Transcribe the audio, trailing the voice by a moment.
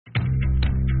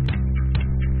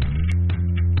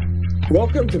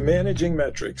Welcome to Managing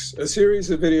Metrics, a series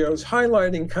of videos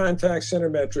highlighting contact center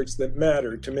metrics that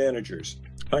matter to managers.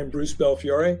 I'm Bruce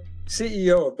Belfiore,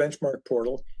 CEO of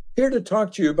BenchmarkPortal, here to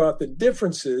talk to you about the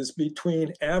differences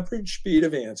between average speed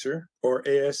of answer, or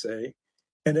ASA,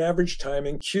 and average time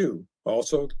in queue,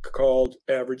 also called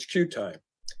average queue time.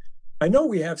 I know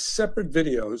we have separate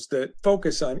videos that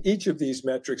focus on each of these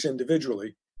metrics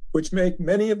individually, which make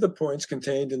many of the points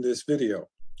contained in this video.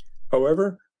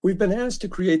 However, we've been asked to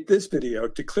create this video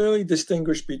to clearly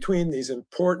distinguish between these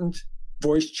important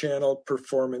voice channel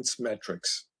performance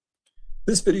metrics.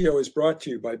 This video is brought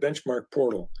to you by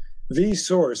BenchmarkPortal, the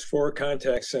source for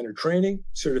contact center training,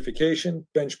 certification,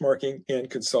 benchmarking,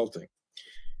 and consulting.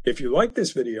 If you like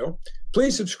this video,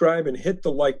 please subscribe and hit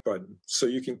the like button so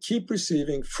you can keep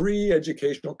receiving free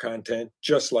educational content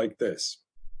just like this.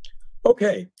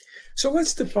 Okay, so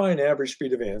let's define average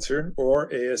speed of answer,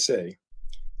 or ASA.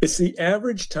 It's the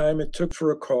average time it took for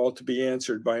a call to be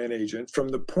answered by an agent from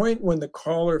the point when the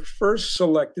caller first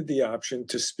selected the option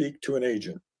to speak to an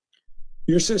agent.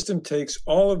 Your system takes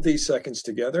all of these seconds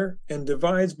together and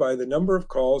divides by the number of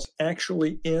calls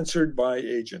actually answered by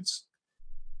agents.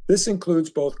 This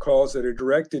includes both calls that are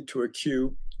directed to a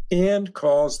queue and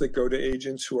calls that go to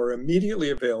agents who are immediately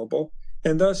available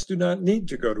and thus do not need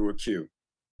to go to a queue.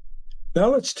 Now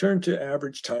let's turn to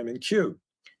average time in queue.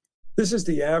 This is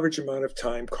the average amount of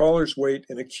time callers wait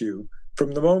in a queue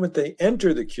from the moment they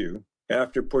enter the queue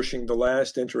after pushing the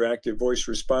last interactive voice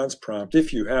response prompt,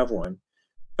 if you have one,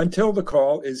 until the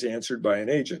call is answered by an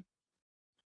agent.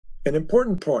 An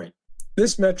important point,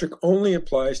 this metric only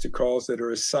applies to calls that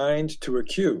are assigned to a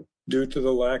queue due to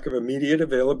the lack of immediate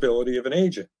availability of an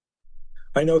agent.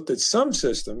 I note that some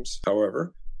systems,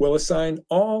 however, will assign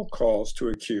all calls to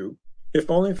a queue,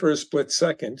 if only for a split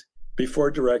second,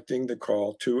 before directing the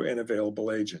call to an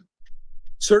available agent.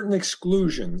 Certain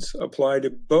exclusions apply to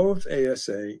both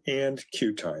ASA and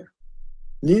queue time.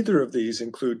 Neither of these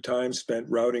include time spent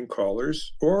routing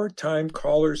callers or time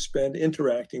callers spend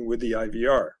interacting with the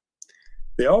IVR.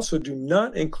 They also do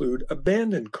not include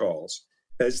abandoned calls,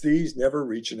 as these never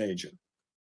reach an agent.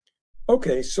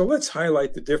 Okay, so let's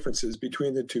highlight the differences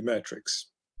between the two metrics.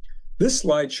 This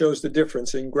slide shows the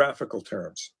difference in graphical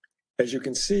terms. As you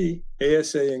can see,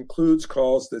 ASA includes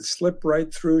calls that slip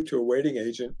right through to a waiting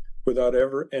agent without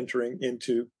ever entering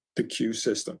into the queue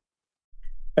system.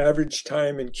 Average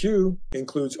time in queue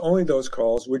includes only those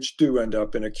calls which do end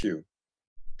up in a queue.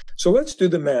 So let's do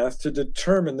the math to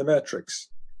determine the metrics.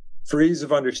 For ease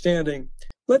of understanding,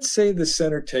 let's say the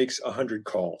center takes 100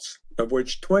 calls, of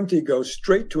which 20 go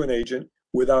straight to an agent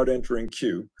without entering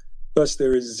queue, thus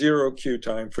there is 0 queue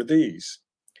time for these.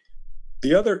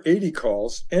 The other 80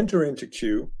 calls enter into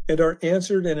queue and are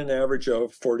answered in an average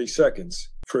of 40 seconds,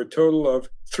 for a total of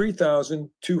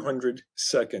 3,200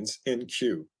 seconds in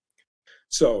queue.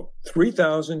 So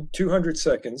 3,200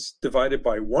 seconds divided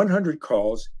by 100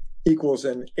 calls equals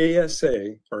an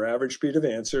ASA, or average speed of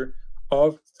answer,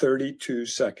 of 32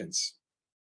 seconds.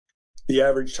 The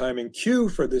average time in queue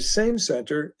for the same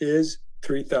center is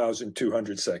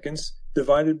 3,200 seconds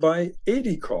divided by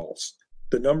 80 calls,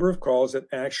 the number of calls that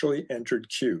actually entered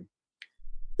queue.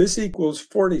 This equals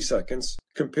 40 seconds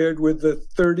compared with the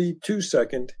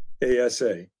 32-second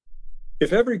ASA.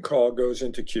 If every call goes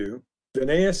into queue, then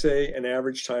ASA and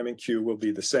average time in queue will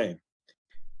be the same.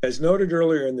 As noted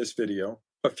earlier in this video,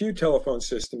 a few telephone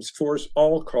systems force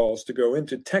all calls to go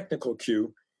into technical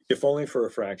queue, if only for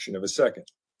a fraction of a second.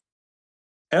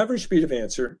 Average speed of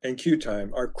answer and queue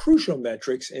time are crucial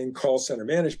metrics in call center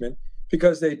management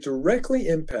because they directly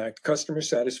impact customer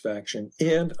satisfaction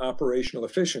and operational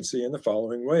efficiency in the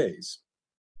following ways.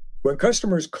 When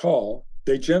customers call,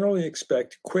 they generally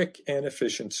expect quick and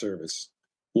efficient service.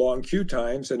 Long queue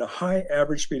times and a high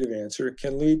average speed of answer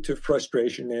can lead to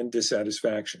frustration and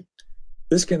dissatisfaction.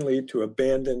 This can lead to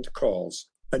abandoned calls,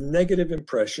 a negative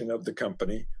impression of the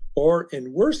company, or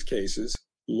in worst cases,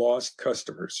 lost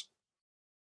customers.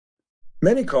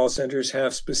 Many call centers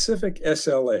have specific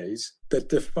SLAs that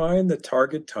define the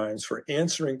target times for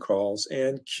answering calls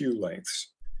and queue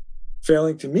lengths.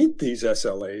 Failing to meet these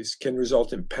SLAs can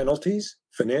result in penalties,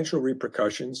 financial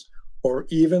repercussions, or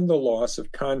even the loss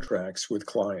of contracts with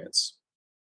clients.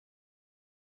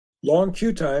 Long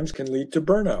queue times can lead to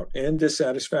burnout and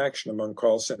dissatisfaction among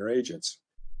call center agents.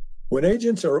 When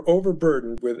agents are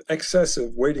overburdened with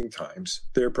excessive waiting times,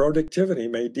 their productivity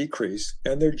may decrease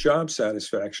and their job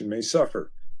satisfaction may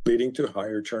suffer, leading to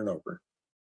higher turnover.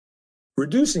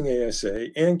 Reducing ASA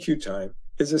and queue time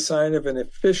is a sign of an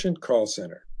efficient call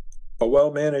center. A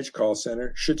well-managed call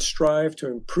center should strive to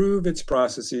improve its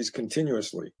processes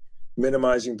continuously,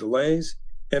 minimizing delays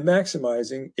and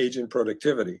maximizing agent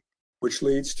productivity, which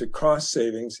leads to cost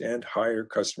savings and higher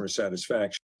customer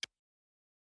satisfaction.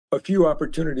 A few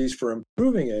opportunities for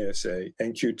improving ASA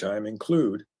and queue time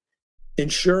include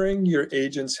ensuring your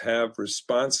agents have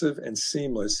responsive and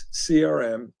seamless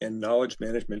CRM and knowledge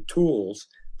management tools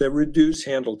that reduce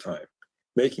handle time,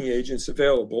 making agents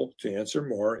available to answer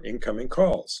more incoming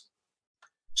calls.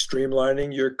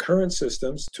 Streamlining your current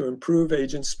systems to improve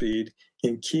agent speed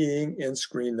in keying and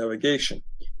screen navigation.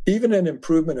 Even an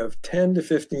improvement of 10 to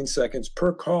 15 seconds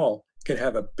per call can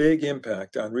have a big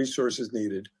impact on resources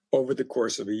needed over the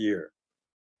course of a year.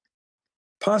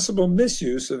 Possible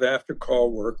misuse of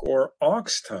after-call work or aux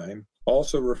time,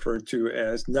 also referred to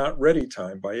as not ready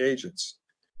time by agents.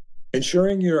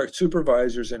 Ensuring your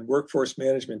supervisors and workforce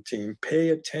management team pay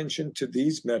attention to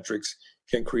these metrics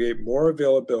can create more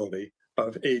availability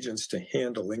of agents to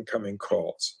handle incoming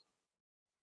calls.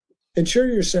 Ensure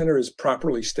your center is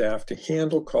properly staffed to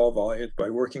handle call volumes by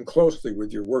working closely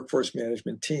with your workforce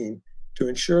management team to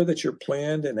ensure that your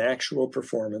planned and actual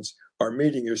performance are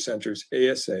meeting your center's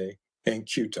ASA and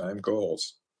queue time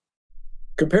goals.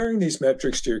 Comparing these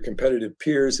metrics to your competitive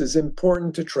peers is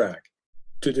important to track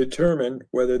to determine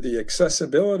whether the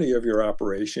accessibility of your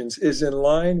operations is in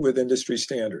line with industry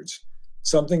standards,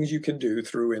 something you can do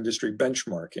through industry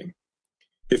benchmarking.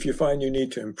 If you find you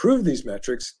need to improve these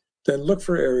metrics, then look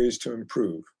for areas to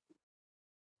improve.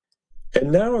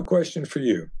 And now a question for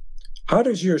you. How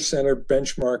does your center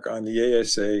benchmark on the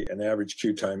ASA and average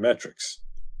queue time metrics?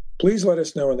 Please let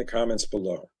us know in the comments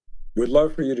below. We'd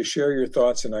love for you to share your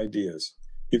thoughts and ideas.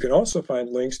 You can also find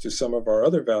links to some of our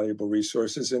other valuable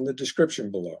resources in the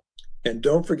description below. And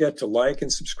don't forget to like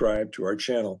and subscribe to our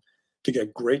channel to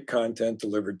get great content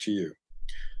delivered to you.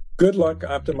 Good luck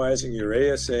optimizing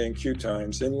your ASA and queue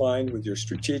times in line with your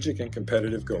strategic and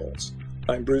competitive goals.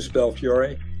 I'm Bruce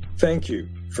Belfiore. Thank you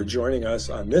for joining us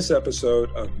on this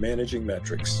episode of Managing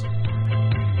Metrics.